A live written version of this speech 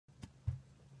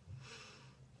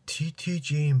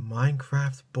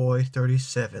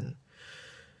Ttgminecraftboy37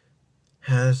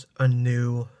 has a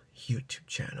new YouTube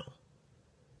channel.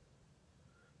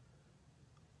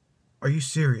 Are you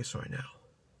serious right now?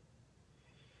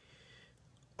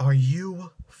 Are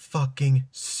you fucking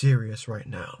serious right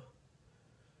now?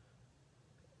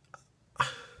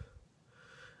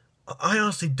 I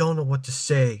honestly don't know what to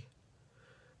say.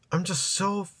 I'm just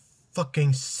so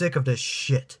fucking sick of this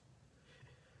shit.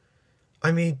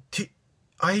 I mean,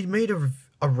 I made a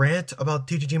rant about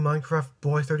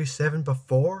Ttgminecraftboy37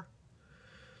 before.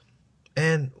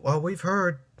 And while we've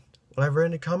heard, when I've read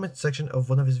in the comment section of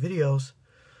one of his videos,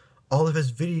 one of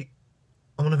his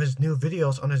new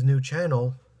videos on his new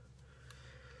channel.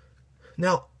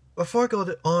 Now, before I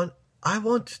go on, I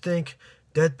want to thank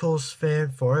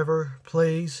deadpoolfanforever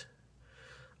plays,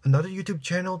 another YouTube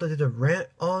channel that did a rant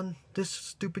on this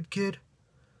stupid kid.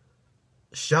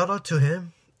 Shout out to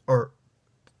him, or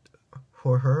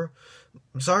her.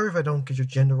 I'm sorry if I don't get your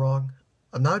gender wrong.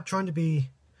 I'm not trying to be...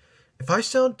 If I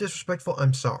sound disrespectful,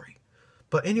 I'm sorry.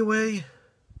 But anyway,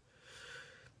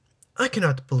 I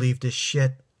cannot believe this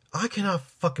shit. I cannot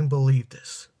fucking believe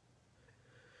this.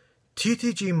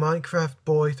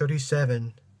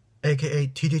 Ttgminecraftboy37, aka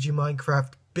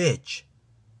Ttgminecraftbitch.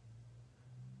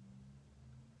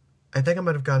 I think I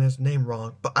might have gotten his name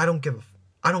wrong, but I don't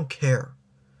care.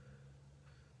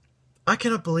 I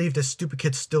cannot believe this stupid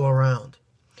kid's still around.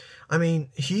 I mean,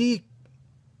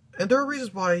 and there are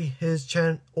reasons why his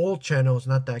old channel is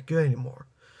not that good anymore.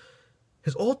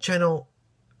 His old channel,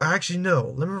 actually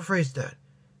no, let me rephrase that.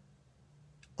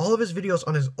 All of his videos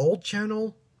on his old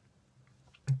channel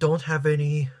don't have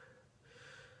any,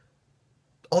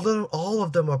 although all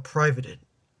of them are privated.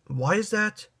 Why is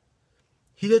that?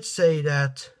 He did say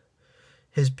that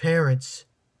his parents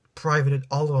privated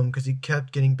all of them because he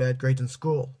kept getting bad grades in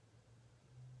school.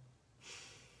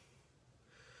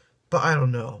 But I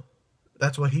don't know.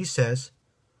 That's what he says.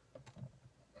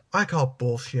 I call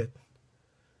bullshit.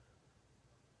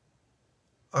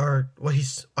 Or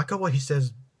I call what he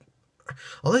says.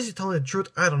 Unless he's telling the truth,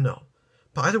 I don't know.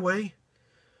 But either way,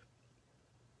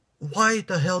 why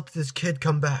the hell did this kid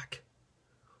come back?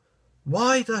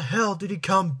 Why the hell did he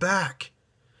come back?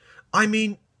 I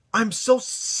mean, I'm so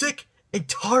sick and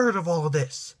tired of all of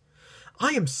this.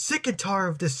 I am sick and tired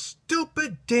of this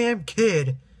stupid damn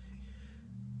kid.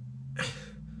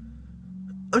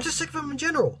 I'm just sick of him in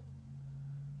general.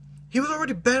 He was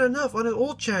already bad enough on his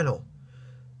old channel.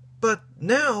 But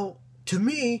now, to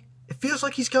me, it feels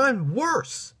like he's gotten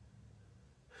worse.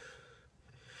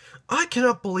 I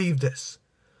cannot believe this.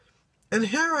 And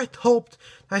here I hoped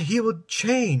that he would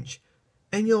change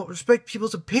and, respect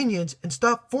people's opinions and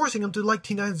stop forcing them to like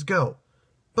Teen Titans Go.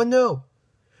 But no,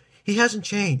 he hasn't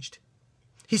changed.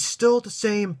 He's still the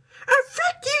same, "Oh,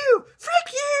 frick you!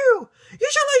 Frick you! You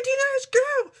should like Teen Titans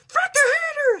Go! Frick the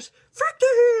haters! Frick the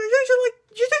haters!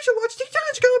 You should watch Teen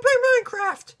Titans Go and play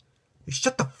Minecraft!" You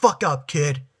shut the fuck up,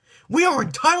 kid. We are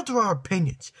entitled to our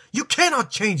opinions. You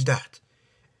cannot change that.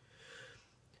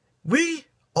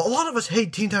 A lot of us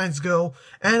hate Teen Titans Go,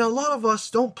 and a lot of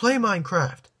us don't play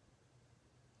Minecraft.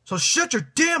 So shut your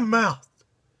damn mouth.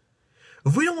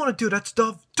 If we don't want to do that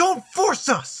stuff, don't force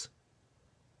us.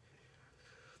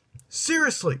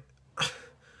 Seriously,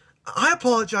 I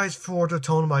apologize for the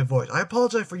tone of my voice. I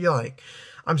apologize for yelling.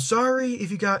 I'm sorry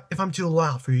if I'm too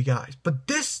loud for you guys, but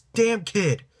this damn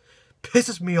kid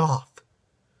pisses me off.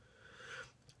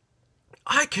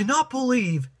 I cannot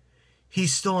believe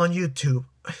he's still on YouTube.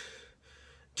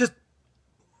 Just,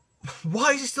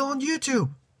 why is he still on YouTube?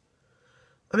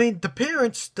 I mean, the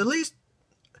parents,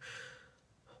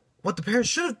 what the parents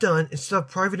should have done instead of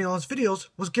privating all his videos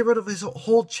was get rid of his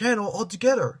whole channel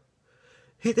altogether.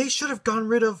 They should have gotten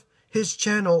rid of his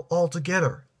channel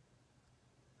altogether.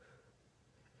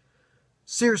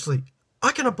 Seriously,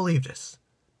 I cannot believe this.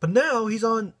 But now he's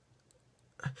on...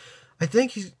 I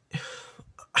think he's...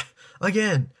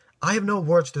 Again, I have no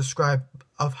words to describe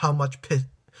of how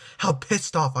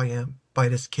pissed off I am by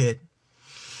this kid.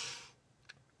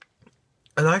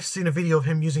 And I've seen a video of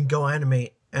him using Go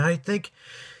Animate, and I think...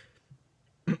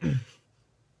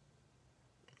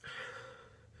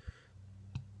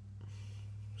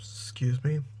 Excuse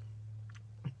me.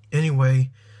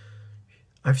 Anyway,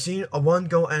 I've seen one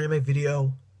Go Animate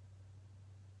video.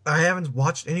 I haven't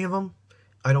watched any of them.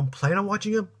 I don't plan on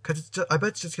watching them because I bet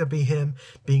it's just gonna be him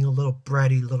being a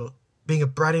bratty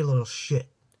little shit.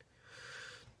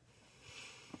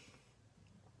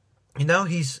 And now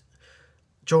he's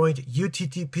joined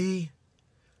UTTP.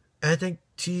 And I think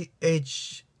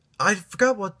I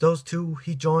forgot what those two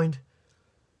he joined.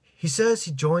 He says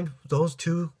he joined those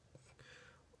two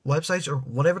websites or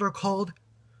whatever they're called.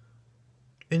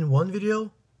 in one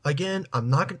video. Again, I'm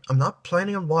not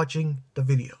planning on watching the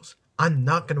videos. I'm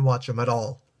not gonna watch them at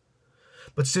all.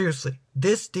 But seriously,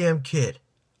 this damn kid.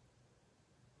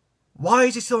 Why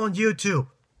is he still on YouTube?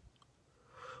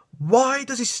 Why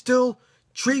does he still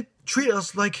treat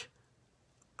us like...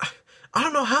 I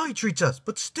don't know how he treats us,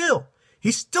 but still,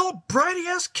 he's still a bratty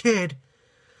ass kid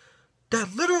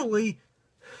that literally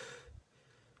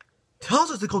tells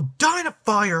us to go die in a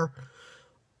fire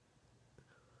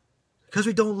because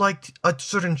we don't like a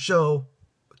certain show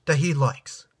that he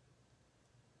likes.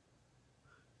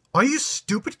 Are you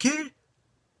stupid, kid?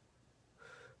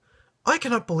 I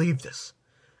cannot believe this.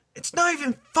 It's not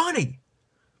even funny.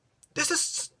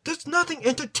 There's nothing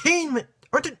entertainment.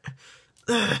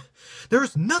 There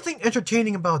is nothing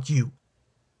entertaining about you.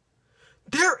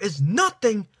 There is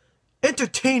nothing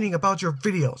entertaining about your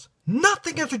videos.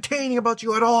 Nothing entertaining about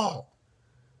you at all.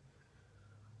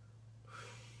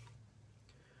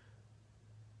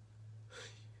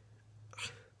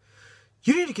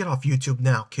 You need to get off YouTube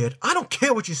now, kid. I don't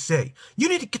care what you say. You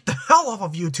need to get the hell off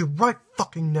of YouTube right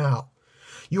fucking now.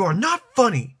 You are not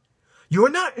funny. You are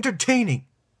not entertaining.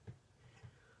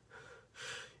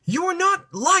 You are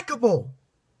not likable.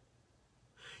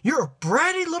 You're a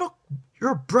bratty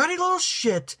little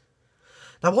shit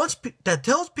that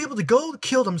tells people to go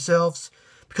kill themselves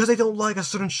because they don't like a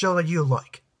certain show that you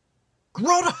like.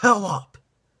 Grow the hell up.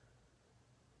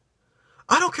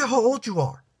 I don't care how old you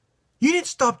are. You need to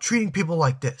stop treating people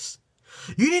like this.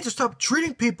 You need to stop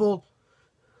treating people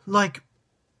like...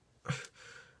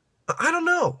 I don't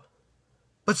know.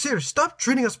 But seriously, stop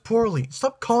treating us poorly.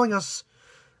 Stop calling us...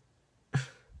 Oh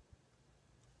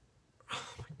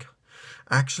my god.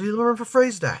 Actually, let me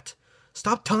rephrase that.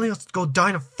 Stop telling us to go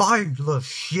die in a fire, you little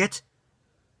shit.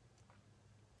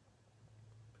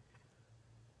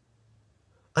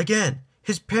 Again,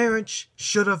 his parents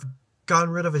should have gotten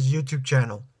rid of his YouTube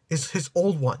channel. His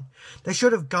old one. They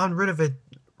should have gotten rid of it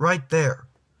right there.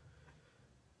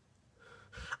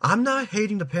 I'm not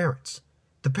hating the parents.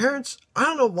 The parents, I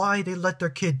don't know why they let their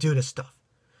kid do this stuff.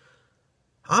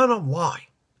 I don't know why.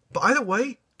 But either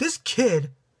way, this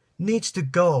kid needs to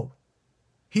go.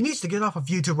 He needs to get off of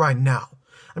YouTube right now.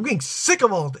 I'm getting sick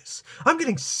of all this. I'm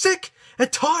getting sick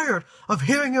and tired of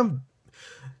hearing him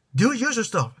do user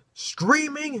stuff.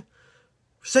 Screaming,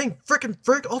 saying frickin'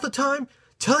 frick all the time,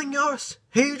 telling us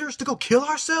haters to go kill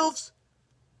ourselves.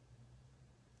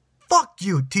 Fuck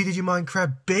you,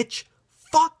 Ttgminecraft bitch.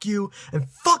 Fuck you and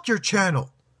fuck your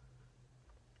channel.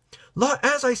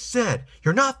 As I said,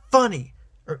 you're not funny.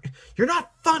 You're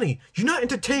not funny. You're not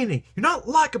entertaining. You're not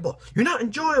likable. You're not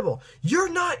enjoyable. You're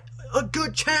not a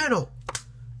good channel.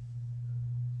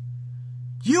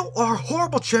 You are a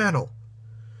horrible channel.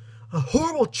 A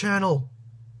horrible channel.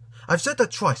 I've said that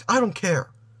twice. I don't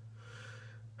care.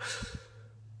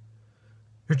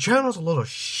 Your channel's a little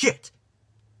shit.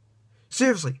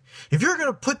 Seriously, if you're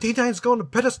gonna put Ttgminecraftboy on the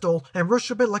pedestal and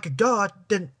worship it like a god,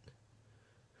 then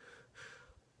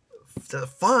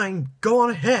fine, go on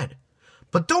ahead.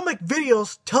 But don't make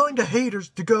videos telling the haters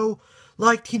to go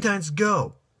like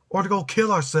Ttgminecraftboy or to go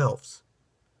kill ourselves.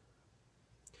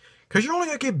 Cause you're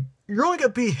only gonna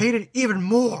be hated even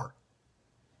more.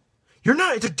 You're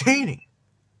not entertaining.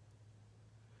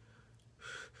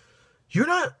 You're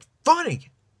not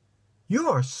funny. You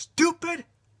are a stupid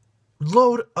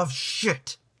load of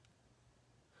shit.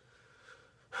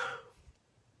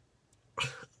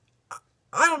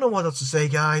 I don't know what else to say,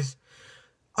 guys.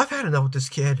 I've had enough with this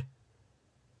kid.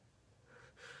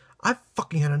 I've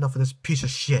fucking had enough of this piece of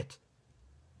shit.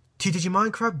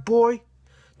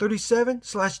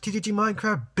 Ttgminecraftboy37's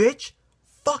bitch.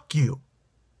 Fuck you.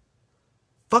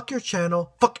 Fuck your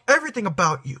channel. Fuck everything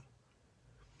about you.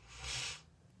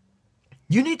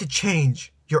 You need to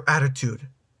change your attitude.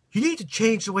 You need to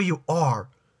change the way you are.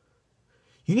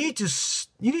 You need to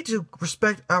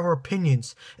respect our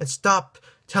opinions and stop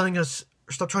trying to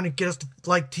get us to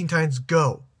like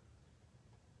Ttgminecraftboy.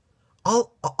 A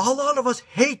lot of us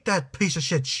hate that piece of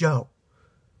shit show.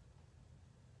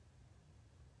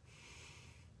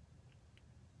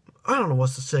 I don't know what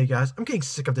to say, guys. I'm getting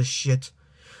sick of this shit.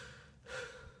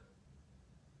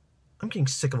 I'm getting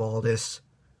sick of all this.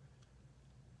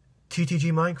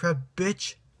 Ttgminecraft,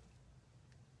 bitch.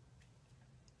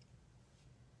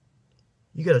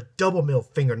 You got a double middle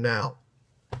finger now.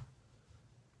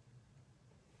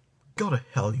 Go to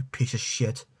hell, you piece of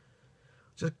shit.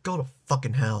 Just go to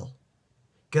fucking hell.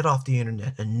 Get off the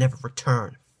internet and never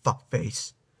return,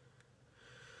 fuckface.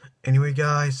 Anyway,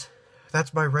 guys,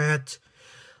 that's my rant.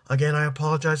 Again, I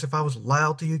apologize if I was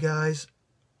loud to you guys,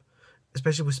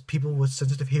 especially with people with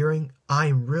sensitive hearing.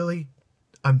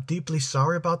 I'm deeply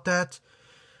sorry about that.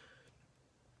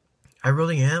 I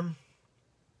really am.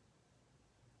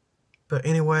 But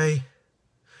anyway,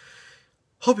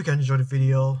 hope you guys enjoyed the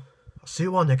video. I'll see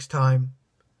you all next time.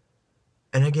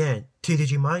 And again,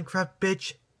 Ttgminecraft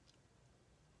bitch,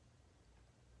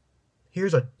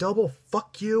 here's a double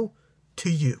fuck you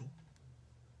to you.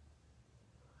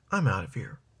 I'm out of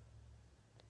here.